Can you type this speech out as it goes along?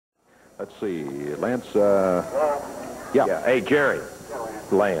Let's see, Lance, yeah. Hey, Jerry.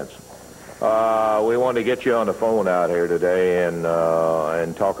 Lance. We want to get you on the phone out here today and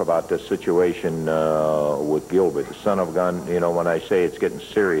talk about this situation with Gilbert, the son of a gun. You know, when I say it's getting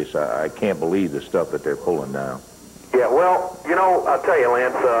serious, I can't believe the stuff that they're pulling now. Yeah, well, you know, I'll tell you,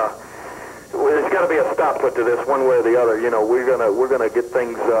 Lance, there's got to be a stop put to this one way or the other. You know, we're gonna get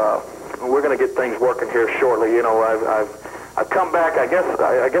things working here shortly. You know, I've come back. I guess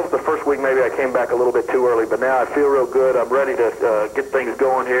the first week maybe I came back a little bit too early, but now I feel real good. I'm ready to get things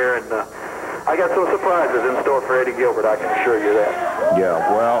going here, and I got some surprises in store for Eddie Gilbert. I can assure you that. Yeah,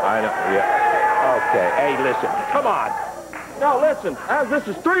 well, I know. Yeah. Okay. Hey, listen. Come on. Now, listen, this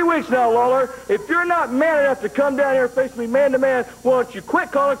is 3 weeks now, Lawler. If you're not man enough to come down here and face me man-to-man, why don't you quit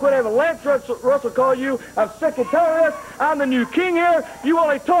calling, quit having Lance Russell call you? I'm sick and tired of this. I'm the new king here. You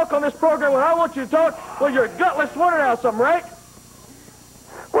only talk on this program when I want you to talk. Well, you're a gutless wonder now, something, right?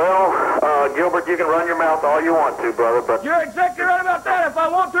 Well, Gilbert, you can run your mouth all you want to, brother, but... You're exactly right about that, if I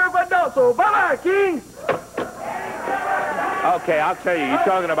want to, if I don't. So, bye-bye, king. Okay, I'll tell you, you're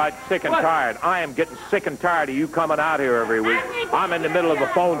talking about sick and tired. I am getting sick and tired of you coming out here every week. I'm in the middle of a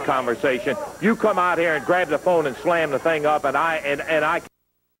phone conversation. You come out here and grab the phone and slam the thing up, and I, in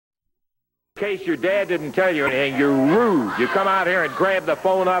case your dad didn't tell you anything, you're rude. You come out here and grab the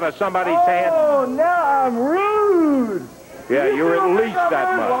phone out of somebody's hand. Oh, now I'm rude. Yeah, you're at least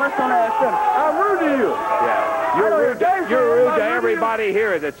that much. Well, let's not ask them. I'm rude to you. Yeah. You're rude to everybody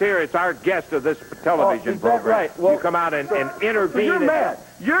here that's here. It's our guest of this television program. Right. Well, you come out and intervene. So you're mad.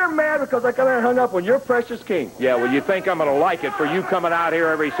 You're mad because I come here and hung up on your precious king. Yeah, well, you think I'm going to like it for you coming out here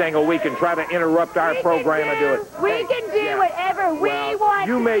every single week and try to interrupt our program and do it? We can do whatever we want to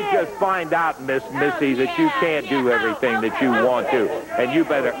do. You may just find out, Miss Missy, that you can't do everything that you want to, and you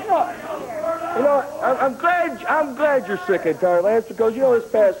better... You know, I'm glad you're sick and tired, Lance, because, you know,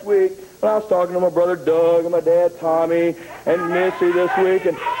 this past week, when I was talking to my brother Doug and my dad Tommy and Missy this week,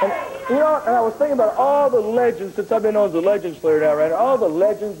 and you know, and I was thinking about all the legends, since I've been known as the legends player now, right? All the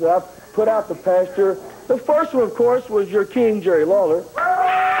legends that I've put out the pasture. The first one, of course, was your king, Jerry Lawler.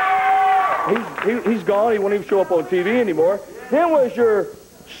 He's gone. He won't even show up on TV anymore. Then was your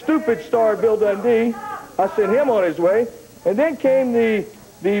stupid star, Bill Dundee. I sent him on his way. And then came the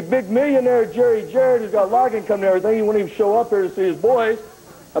big millionaire Jerry Jarrett, who's got logging coming and everything. He wouldn't even show up here to see his boys.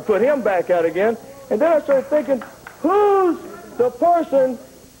 I put him back out again. And then I started thinking, who's the person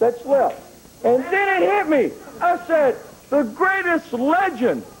that's left? And then it hit me. I said, the greatest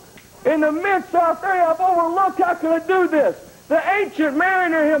legend in the Mid-South area I've overlooked. How could I do this? The ancient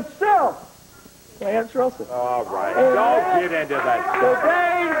mariner himself, Lance Russell. All right. Don't get into that.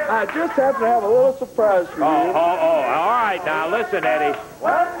 Today, I just happen to have a little surprise for you. Oh, all right. Now, listen, Eddie.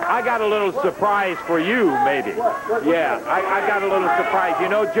 I got a little surprise for you, maybe. Yeah, I got a little surprise. You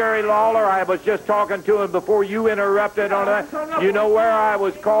know Jerry Lawler? I was just talking to him before you interrupted on that. You know where I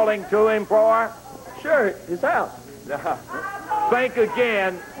was calling to him for? Sure, his house. Think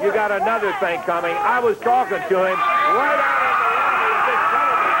again. You got another thing coming. I was talking to him right out of the lobby of this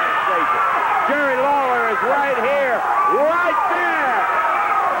television station. Jerry Lawler is right here, right there.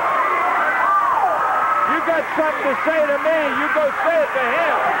 You got something to say to me, you go say it to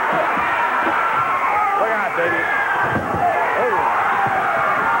him. Look out, baby. Oh.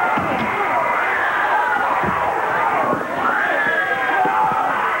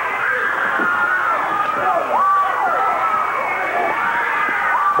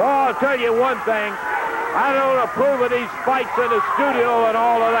 Well, I'll tell you one thing. I don't approve of these fights in the studio and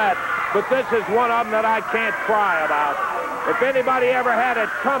all of that, but this is one of them that I can't cry about. If anybody ever had it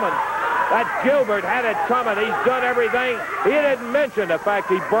coming, that Gilbert had it coming. He's done everything. He didn't mention the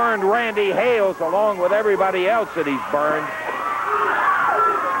fact he burned Randy Hales along with everybody else that he's burned.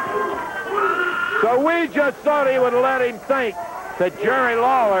 So we just thought he would let him think that Jerry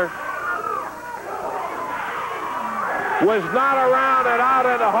Lawler was not around and out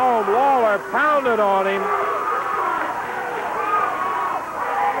in the home. Lawler pounded on him.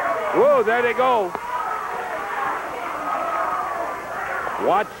 Whoa, there they go.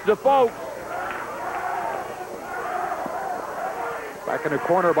 Watch the folks. Back in the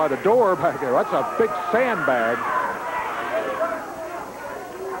corner by the door back there. That's a big sandbag.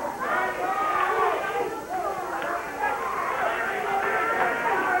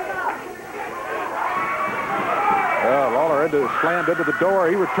 Well, Lawler slammed into the door.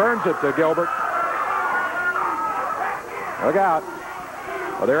 He returns it to Gilbert. Look out.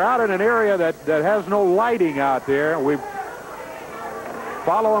 Well, they're out in an area that has no lighting out there. We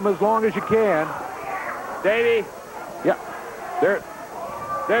follow them as long as you can. Davey? Yeah.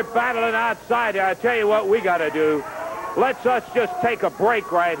 They're battling outside. I tell you what we got to do. let's us just take a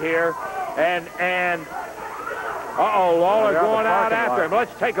break right here. And uh-oh, Lawler going out after him.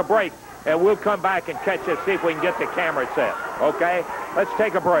 Let's take a break, and we'll come back and catch this, see if we can get the camera set. Okay? Let's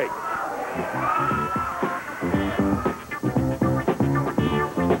take a break.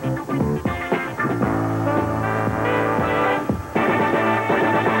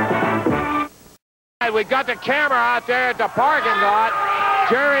 We got the camera out there at the parking lot.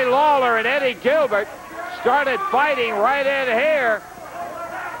 Jerry Lawler and Eddie Gilbert started fighting right in here.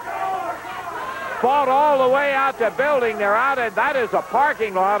 Fought all the way out the building. They're out, and that is a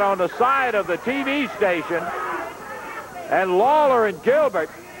parking lot on the side of the TV station. And Lawler and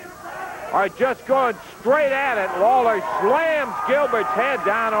Gilbert are just going straight at it. Lawler slams Gilbert's head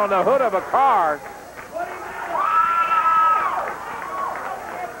down on the hood of a car.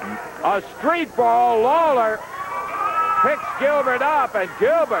 A street ball. Lawler picks Gilbert up, and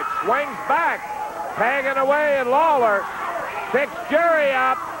Gilbert swings back, tagging away, and Lawler picks Jerry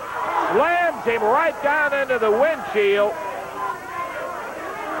up, slams him right down into the windshield.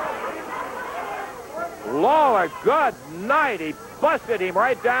 Lawler, good night. He busted him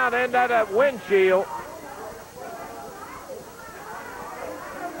right down into that windshield.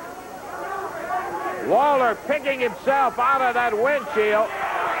 Lawler picking himself out of that windshield.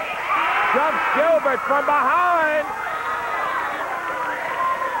 Jumps Gilbert from behind.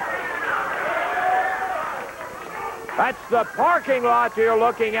 That's the parking lot you're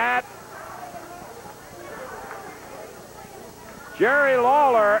looking at. Jerry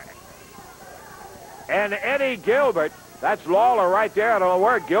Lawler and Eddie Gilbert. That's Lawler right there. I don't know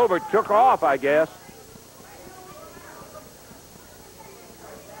where Gilbert took off, I guess.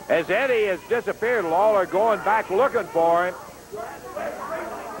 As Eddie has disappeared, Lawler going back looking for him.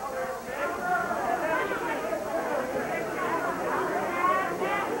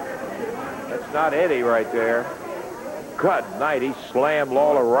 Not Eddie right there. Good night. He slammed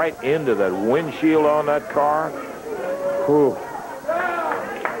Lawler right into the windshield on that car. Whew.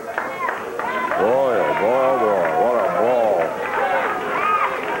 Boy, oh boy, oh boy. What a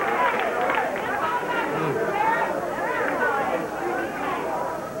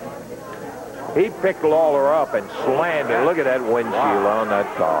brawl. He picked Lawler up and slammed it. Look at that windshield on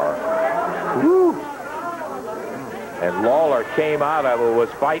that car. Whew. And Lawler came out of it, was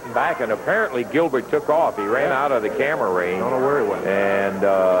fighting back, and apparently Gilbert took off. He ran out of the camera range. I don't know where he went. And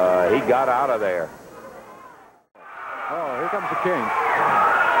he got out of there. Oh, here comes the king.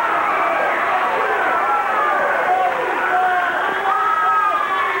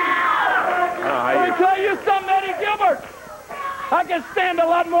 Let me tell you something, Eddie Gilbert. I can stand a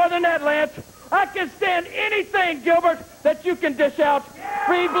lot more than that, Lance. I can stand anything, Gilbert, that you can dish out.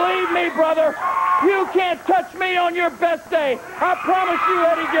 Believe me, brother. You can't touch me on your best day. I promise you,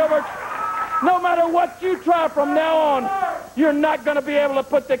 Eddie Gilbert, no matter what you try from now on, you're not going to be able to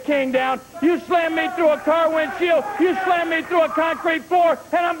put the king down. You slam me through a car windshield, you slam me through a concrete floor,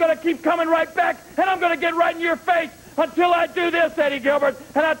 and I'm going to keep coming right back, and I'm going to get right in your face until I do this, Eddie Gilbert.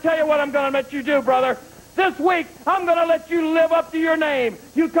 And I'll tell you what I'm going to let you do, brother. This week, I'm going to let you live up to your name.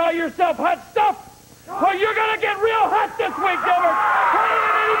 You call yourself Hot Stuff? Well, you're going to get real hot this week, Gilbert. Hotter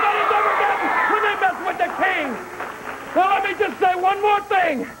than anybody's ever gotten when they mess with the king. Now, let me just say one more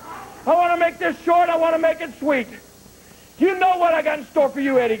thing. I want to make this short. I want to make it sweet. You know what I got in store for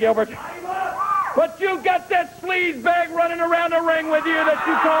you, Eddie Gilbert. But you got that sleaze bag running around the ring with you that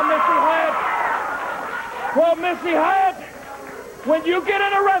you call Missy Hyatt. Well, Missy Hyatt, when you get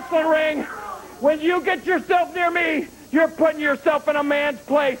in a wrestling ring, when you get yourself near me, you're putting yourself in a man's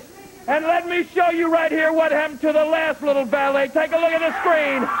place. And let me show you right here what happened to the last little valet. Take a look at the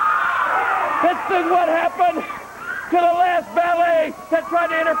screen. This is what happened to the last valet that tried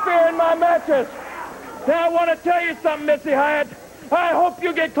to interfere in my matches. Now, I want to tell you something, Missy Hyatt. I hope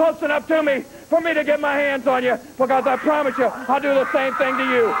you get close enough to me for me to get my hands on you, because I promise you I'll do the same thing to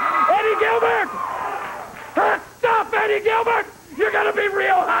you. Eddie Gilbert! Hot stuff, Eddie Gilbert! You're going to be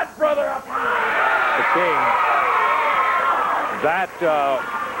real hot, brother. The king.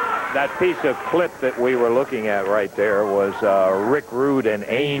 That piece of clip that we were looking at right there was Rick Rude and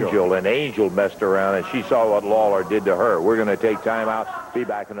Angel. And Angel messed around, and she saw what Lawler did to her. We're going to take time out. Be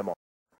back in a moment.